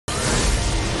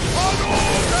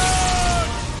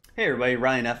Hey everybody,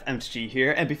 Ryan FMTG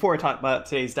here, and before I talk about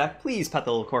today's deck, please pat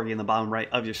the little corgi in the bottom right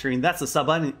of your screen. That's the sub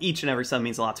button, and each and every sub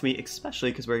means a lot to me,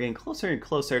 especially because we're getting closer and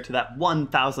closer to that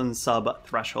 1,000 sub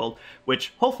threshold,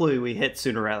 which hopefully we hit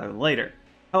sooner rather than later.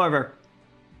 However,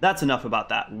 that's enough about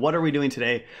that. What are we doing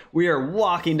today? We are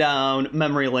walking down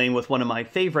memory lane with one of my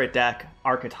favorite deck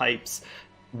archetypes,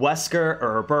 Wesker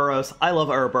Uroboros. I love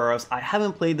Uroboros. I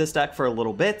haven't played this deck for a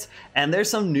little bit, and there's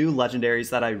some new legendaries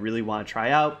that I really want to try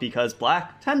out because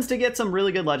Black tends to get some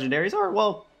really good legendaries, or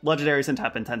well, legendaries in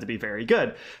Teppen tend to be very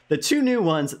good. The two new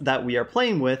ones that we are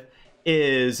playing with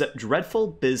is Dreadful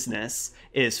Business,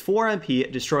 is 4 MP,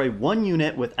 destroy one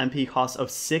unit with MP cost of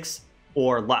 6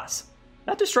 or less.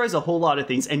 That destroys a whole lot of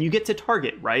things, and you get to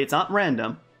target, right? It's not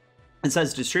random. It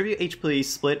says distribute HP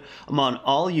split among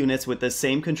all units with the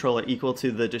same controller equal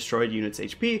to the destroyed unit's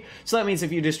HP. So that means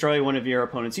if you destroy one of your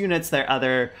opponent's units, their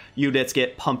other units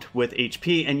get pumped with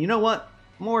HP. And you know what?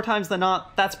 More times than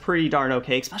not, that's pretty darn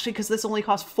okay, especially because this only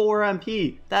costs 4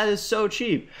 MP. That is so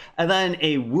cheap. And then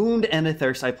a Wound and a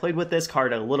Thirst. I played with this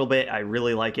card a little bit. I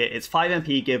really like it. It's 5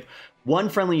 MP, give one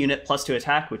friendly unit +2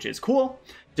 attack, which is cool.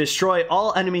 Destroy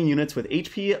all enemy units with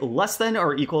HP less than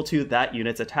or equal to that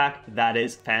unit's attack. That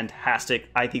is fantastic.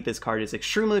 I think this card is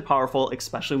extremely powerful,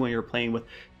 especially when you're playing with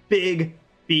big,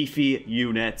 beefy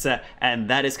units. And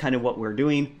that is kind of what we're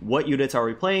doing. What units are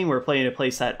we playing? We're playing a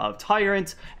playset of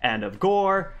Tyrant and of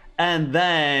Gore, and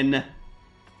then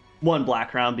one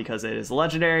black round because it is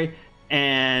legendary,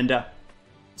 and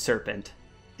Serpent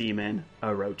Demon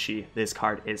Orochi. This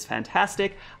card is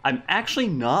fantastic. I'm actually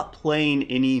not playing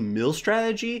any mill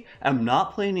strategy. I'm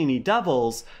not playing any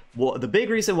devils. Well, the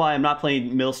big reason why I'm not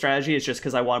playing mill strategy is just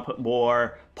because I want to put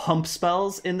more pump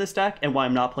spells in this deck, and why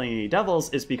I'm not playing any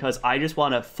devils is because I just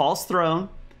want to False Throne,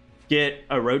 get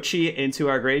Orochi into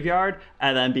our graveyard,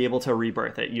 and then be able to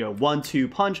rebirth it. You know,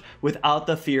 1-2 punch without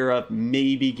the fear of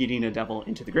maybe getting a devil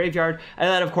into the graveyard. And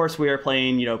then, of course, we are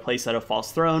playing, you know, playset of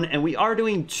False Throne, and we are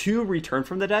doing 2 Return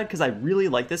from the Dead because I really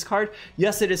like this card.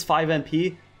 Yes, it is 5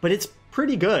 MP, but it's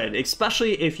pretty good,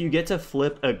 especially if you get to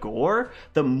flip a Gore.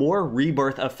 The more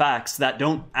rebirth effects that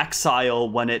don't exile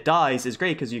when it dies is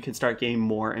great because you can start getting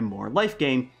more and more life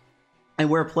gain. And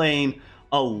we're playing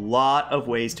a lot of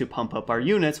ways to pump up our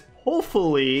units,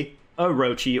 hopefully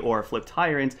Orochi or Flip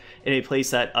Tyrant, in a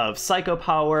playset of Psycho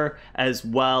Power, as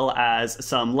well as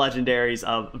some legendaries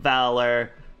of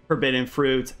Valor, Forbidden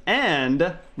Fruit,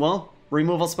 and, well,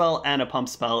 removal spell and a pump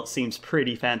spell seems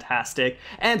pretty fantastic.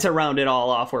 And to round it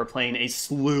all off, we're playing a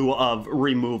slew of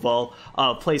removal,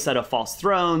 a playset of False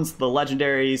Thrones, the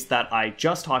legendaries that I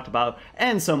just talked about,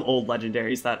 and some old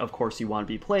legendaries that, of course, you want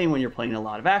to be playing when you're playing a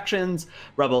lot of actions.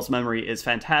 Rebel's Memory is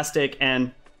fantastic,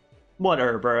 and what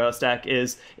Uroboros deck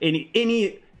is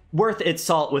any worth its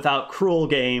salt without Cruel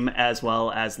Game as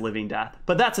well as Living Death.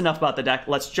 But that's enough about the deck.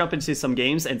 Let's jump into some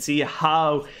games and see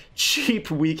how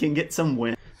cheap we can get some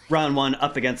wins. Round 1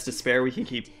 up against Despair, we can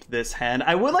keep this hand.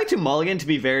 I would like to mulligan to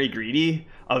be very greedy,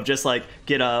 of just like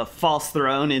get a False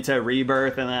Throne into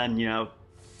Rebirth and then, you know,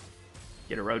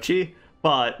 get Orochi.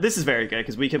 But this is very good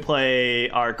because we can play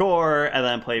our Gore and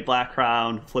then play Black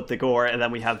Crown, flip the Gore, and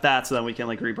then we have that, so then we can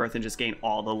like Rebirth and just gain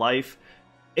all the life.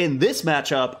 In this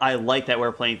matchup, I like that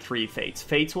we're playing 3 Fates.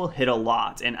 Fates will hit a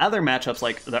lot. In other matchups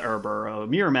like the Uroboros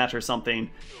Mirror match or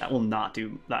something, that will not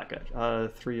do that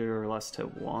good. 3 or less to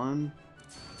 1.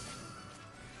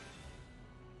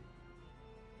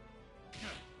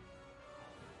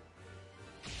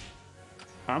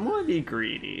 I'm gonna be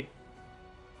greedy.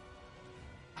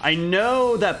 I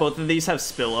know that both of these have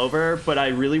spillover, but I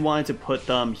really wanted to put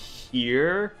them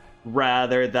here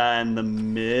rather than the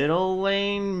middle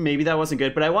lane. Maybe that wasn't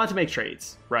good, but I wanted to make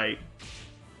trades, right?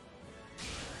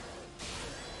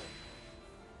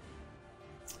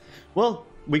 Well,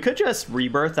 we could just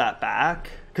Rebirth that back,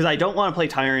 because I don't want to play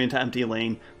Tyrant into empty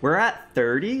lane. We're at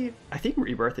 30. I think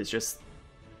Rebirth is just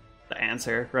the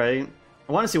answer, right?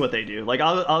 I want to see what they do. Like,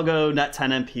 I'll go net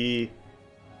 10 MP.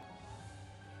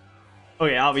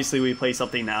 Okay, obviously we play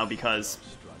something now because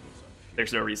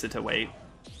there's no reason to wait.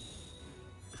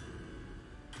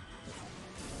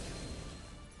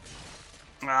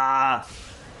 Ah.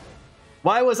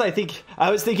 Why was I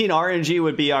was thinking RNG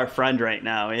would be our friend right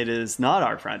now. It is not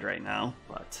our friend right now,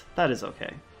 but that is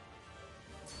okay.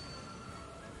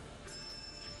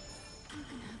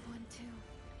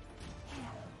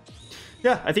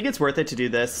 Yeah, I think it's worth it to do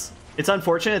this. It's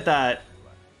unfortunate that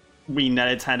we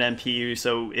netted 10 MP,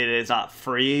 so it is not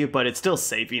free, but it's still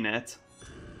saving it.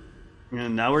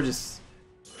 And now we're just...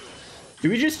 Do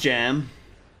we just jam?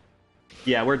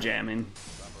 Yeah, we're jamming.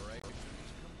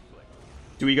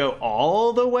 Do we go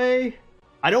all the way?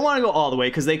 I don't want to go all the way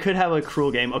because they could have a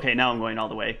cruel game. Okay, now I'm going all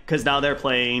the way because now they're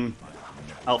playing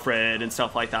Alfred and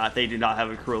stuff like that. They do not have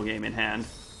a cruel game in hand.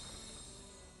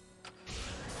 Is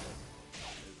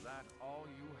that all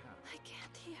you have? I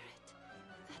can't hear it.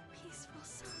 That peaceful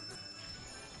song.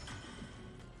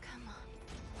 Come on.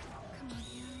 Come on,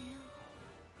 Uriel.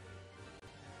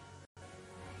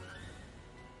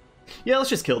 Yeah,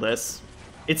 let's just kill this.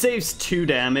 It saves 2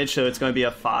 damage, so it's going to be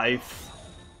a 5.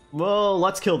 Well,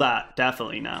 let's kill that.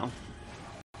 Definitely now.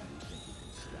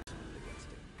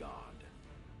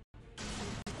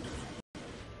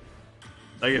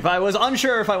 Like, if I was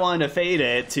unsure if I wanted to fade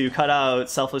it to cut out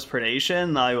Selfless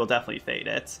Predation, I will definitely fade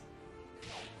it.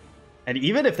 And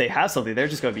even if they have something, they're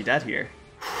just going to be dead here.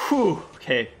 Whew.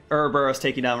 Okay, Uroboros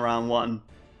taking down round 1.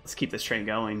 Let's keep this train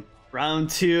going. Round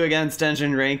 2 against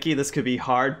Dungeon Ranky. This could be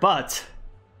hard, but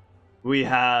we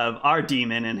have our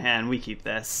demon in hand. We keep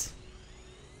this.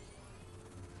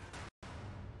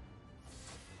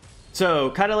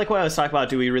 So, kind of like what I was talking about,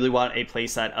 do we really want a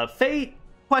playset of Fate?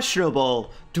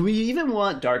 Questionable. Do we even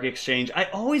want Dark Exchange? I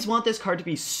always want this card to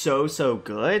be so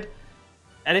good.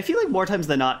 And I feel like more times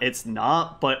than not, it's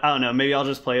not. But I don't know, maybe I'll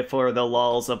just play it for the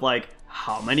lulz of like,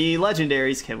 how many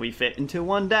legendaries can we fit into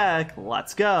one deck?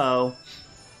 Let's go.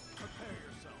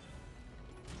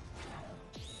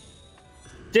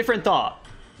 Different thought.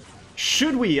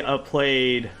 Should we have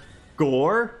played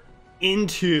Gore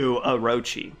into a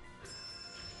Rochi?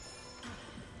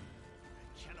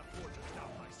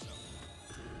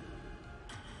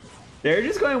 They're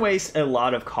just going to waste a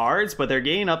lot of cards, but they're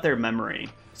gaining up their memory.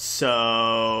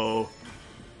 So,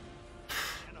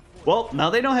 well, now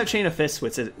they don't have Chain of Fists,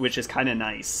 which is kind of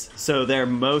nice. So their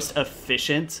most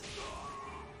efficient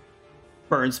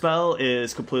burn spell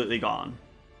is completely gone.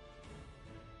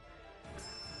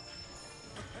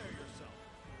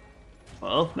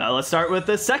 Well, now let's start with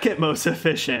the second most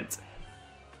efficient.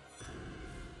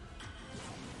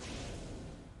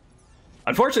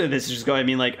 Unfortunately, this is just going to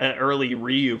mean like an early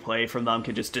Ryu play from them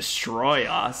could just destroy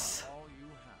us.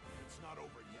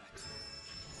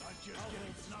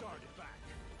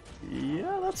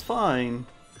 Yeah, that's fine.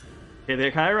 Okay,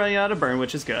 they're kind of running out of burn,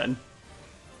 which is good.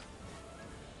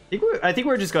 I think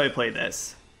we're just going to play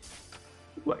this.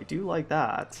 Ooh, I do like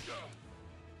that.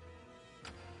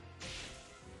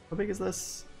 How big is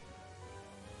this?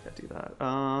 Can't do that.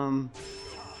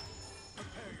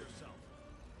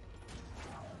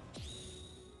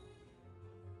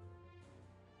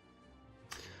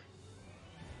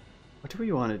 What do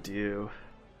we want to do?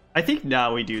 I think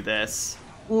now we do this.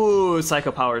 Ooh,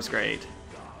 Psycho Power is great. You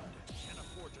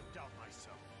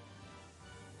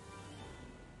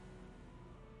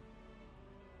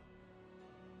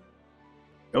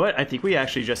know what? I think we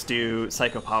actually just do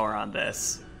Psycho Power on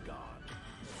this.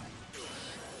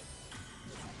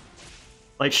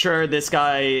 Like, sure, this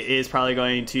guy is probably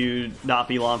going to not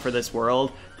be long for this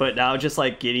world, but now just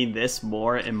like getting this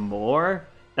more and more,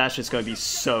 that's just going to be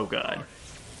so good.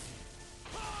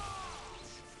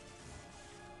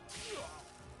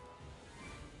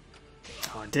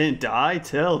 Oh, it didn't die?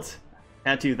 Tilt.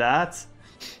 Can't do that.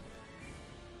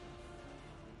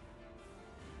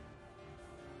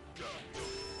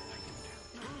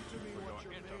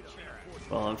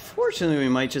 Well, unfortunately, we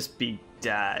might just be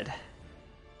dead.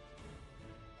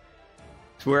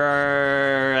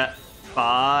 We're at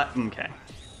 5. Okay.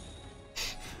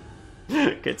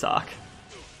 Good talk.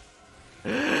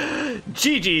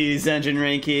 GG's, Engine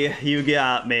Ranky. You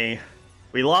got me.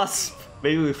 We lost.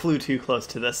 Maybe we flew too close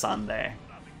to the sun there.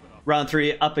 Round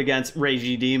 3 up against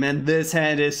Ragey Demon. This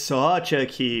hand is such a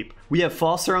keep. We have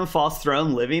False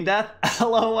Throne, Living Death.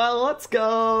 LOL, let's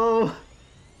go.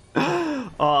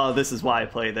 Oh, this is why I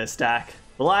play this deck.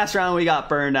 The last round we got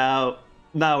burned out.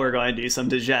 Now we're going to do some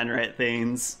degenerate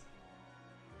things.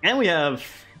 And we have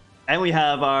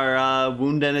our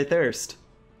Wound and a Thirst.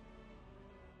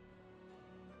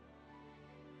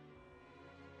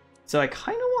 So I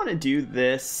kind of want to do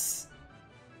this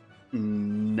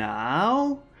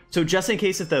now. So just in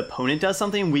case if the opponent does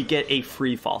something, we get a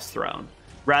free False Throne.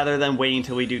 Rather than waiting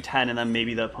until we do 10 and then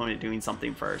maybe the opponent doing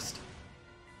something first.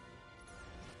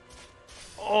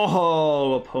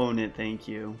 Oh, opponent, thank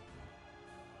you.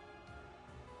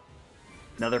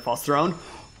 Another False Throne.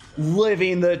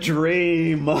 Living the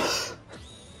dream.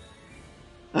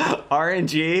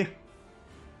 RNG.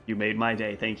 You made my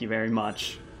day. Thank you very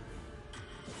much.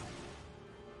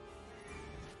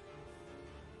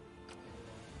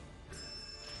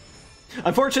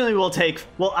 Unfortunately, we'll take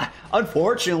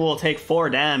 4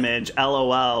 damage.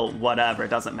 LOL, whatever, it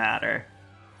doesn't matter.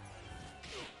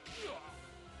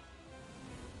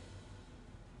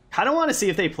 I don't want to see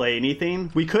if they play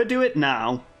anything. We could do it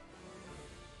now.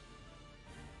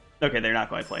 Okay, they're not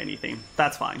going to play anything.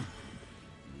 That's fine.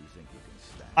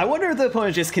 I wonder if the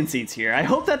opponent just concedes here. I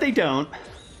hope that they don't.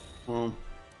 Well,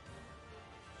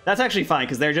 that's actually fine,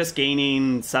 because they're just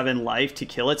gaining 7 life to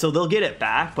kill it, so they'll get it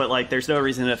back, but, like, there's no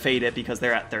reason to fade it because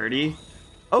they're at 30.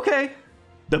 Okay.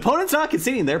 The opponent's not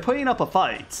conceding. They're putting up a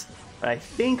fight. But I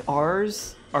think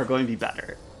ours are going to be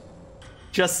better.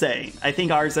 Just saying. I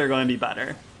think ours are going to be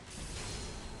better.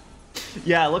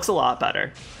 Yeah, it looks a lot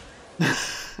better.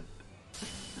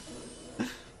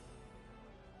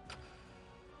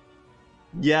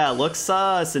 Yeah, it looks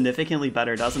significantly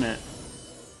better, doesn't it?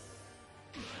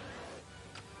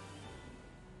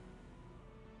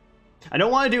 I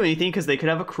don't want to do anything because they could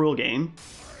have a cruel game.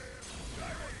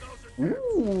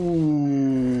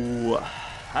 Ooh,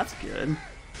 that's good.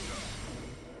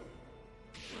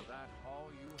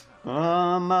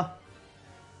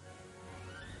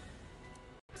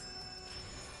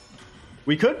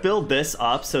 We could build this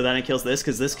up so then it kills this,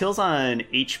 because this kills on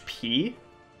HP.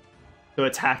 So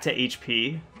attack to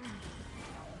HP.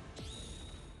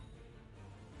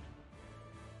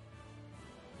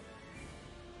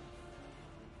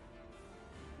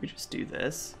 We just do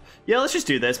this. Yeah, let's just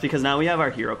do this, because now we have our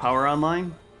hero power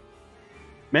online.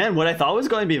 Man, what I thought was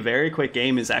going to be a very quick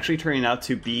game is actually turning out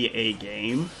to be a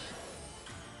game.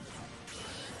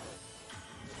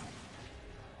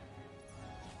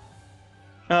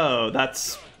 Oh,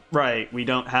 that's right. We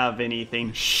don't have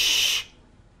anything. Shh.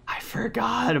 I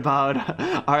forgot about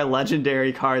our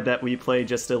legendary card that we played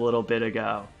just a little bit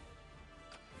ago.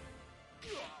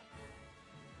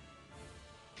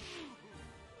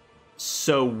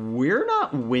 So we're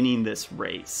not winning this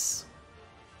race.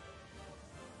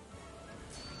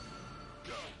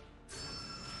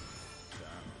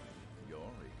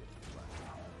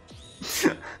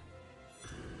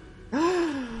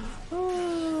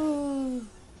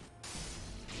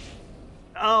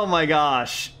 Oh my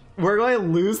gosh. We're going to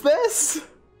lose this?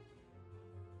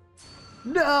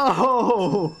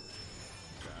 No!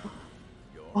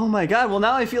 Oh my god, well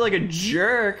now I feel like a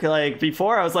jerk. Like,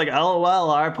 before I was like, LOL,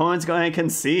 our opponent's going to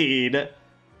concede.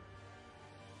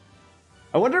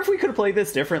 I wonder if we could have played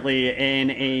this differently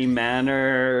in a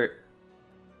manner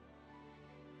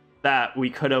that we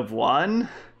could have won.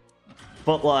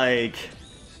 But like...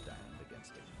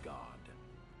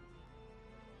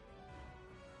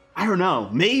 I don't know,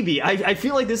 maybe. I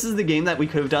feel like this is the game that we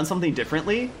could have done something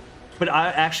differently, but I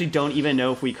actually don't even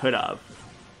know if we could have.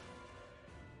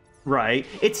 Right?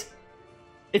 It's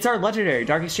our legendary,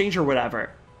 Dark Exchange or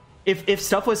whatever. If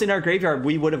stuff was in our graveyard,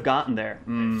 we would have gotten there.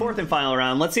 Fourth and final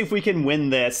round. Let's see if we can win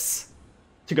this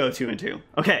to go 2-2.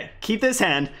 Okay, keep this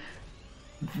hand.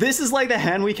 This is like the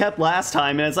hand we kept last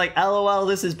time, and it's like, LOL,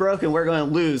 this is broken. We're going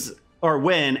to lose or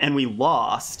win, and we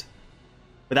lost.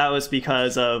 But that was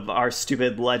because of our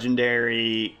stupid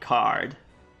legendary card.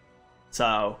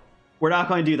 So, we're not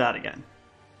going to do that again.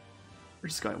 We're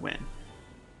just going to win.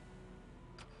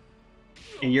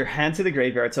 And your hand to the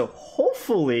graveyard, so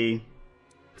hopefully...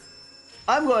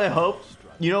 I'm going to hope,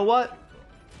 you know what?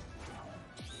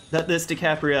 That this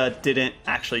DiCaprio didn't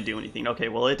actually do anything. Okay,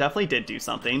 well, it definitely did do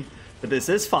something. But this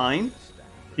is fine,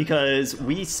 because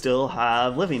we still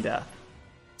have Living Death.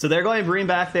 So they're going to bring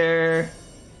back their...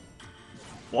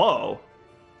 Whoa.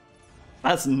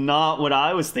 That's not what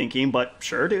I was thinking, but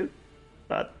sure, dude.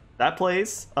 But that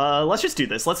plays. Let's just do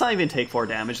this. Let's not even take 4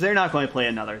 damage. They're not going to play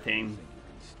another thing.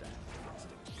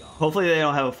 Hopefully they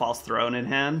don't have a False Throne in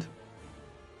hand.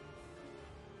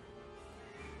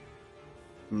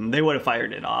 They would have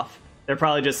fired it off. They're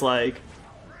probably just like...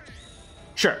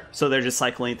 Sure. So they're just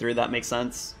cycling through. That makes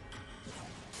sense.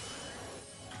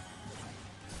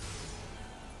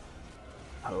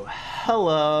 Oh,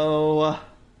 hello.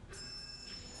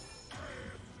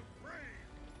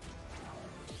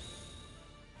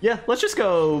 Yeah, let's just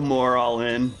go more all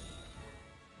in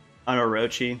on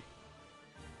Orochi.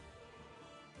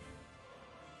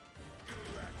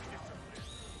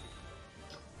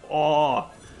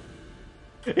 Oh.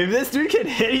 If this dude can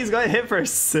hit, he's going to hit for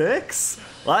 6?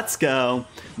 Let's go.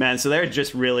 Man, so they're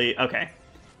just really... Okay.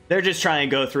 They're just trying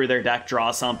to go through their deck, draw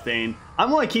something.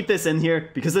 I'm going to keep this in here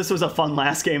because this was a fun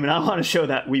last game, and I want to show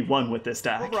that we won with this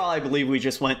deck. Overall, I believe we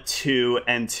just went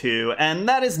 2-2, and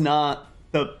that is not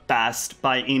the best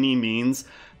by any means.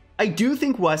 I do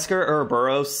think Wesker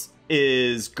Uroboros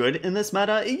is good in this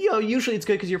meta. You know, usually it's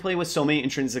good because you're playing with so many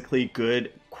intrinsically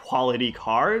good quality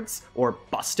cards or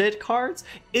busted cards.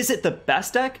 Is it the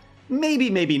best deck? Maybe,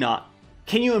 maybe not.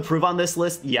 Can you improve on this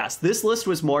list? Yes. This list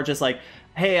was more just like,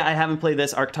 hey, I haven't played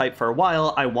this archetype for a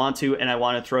while. I want to, and I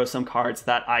want to throw some cards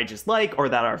that I just like or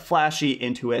that are flashy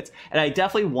into it. And I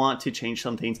definitely want to change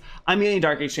some things. I'm getting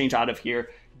Dark Exchange out of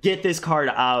here. Get this card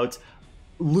out.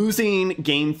 losing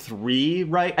game 3,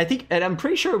 right? I think, and I'm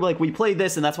pretty sure like we played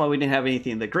this and that's why we didn't have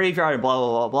anything in the graveyard and blah, blah,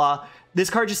 blah, blah. This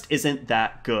card just isn't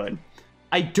that good.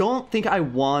 I don't think I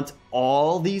want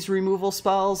all these removal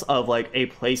spells of like a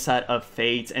playset of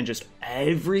Fates and just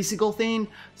every single thing.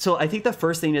 So I think the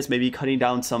first thing is maybe cutting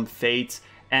down some Fates,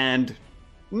 and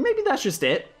maybe that's just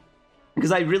it.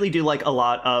 Because I really do like a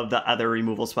lot of the other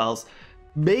removal spells.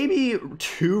 Maybe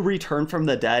 2 Return from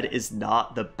the Dead is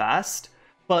not the best,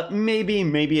 but maybe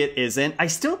it isn't. I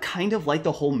still kind of like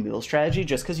the whole mill strategy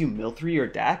just because you mill through your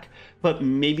deck, but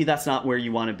maybe that's not where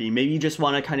you want to be. Maybe you just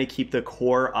want to kind of keep the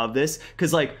core of this,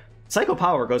 because like Psycho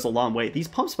Power goes a long way. These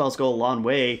pump spells go a long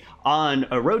way on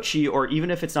Orochi, or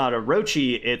even if it's not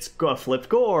Orochi, it's a flipped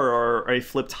Gore or a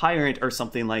flipped Tyrant or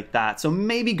something like that. So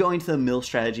maybe going to the mill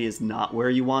strategy is not where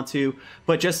you want to,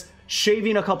 but just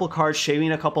shaving a couple cards,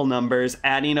 shaving a couple numbers,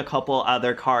 adding a couple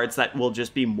other cards that will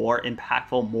just be more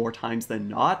impactful more times than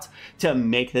not to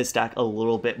make this deck a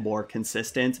little bit more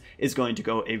consistent is going to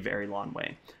go a very long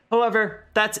way. However,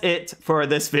 that's it for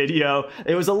this video.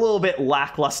 It was a little bit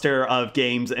lackluster of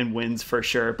games and wins for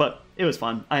sure, but it was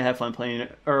fun. I had fun playing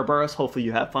Uroboros. Hopefully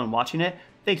you had fun watching it.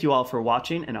 Thank you all for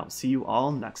watching, and I'll see you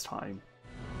all next time.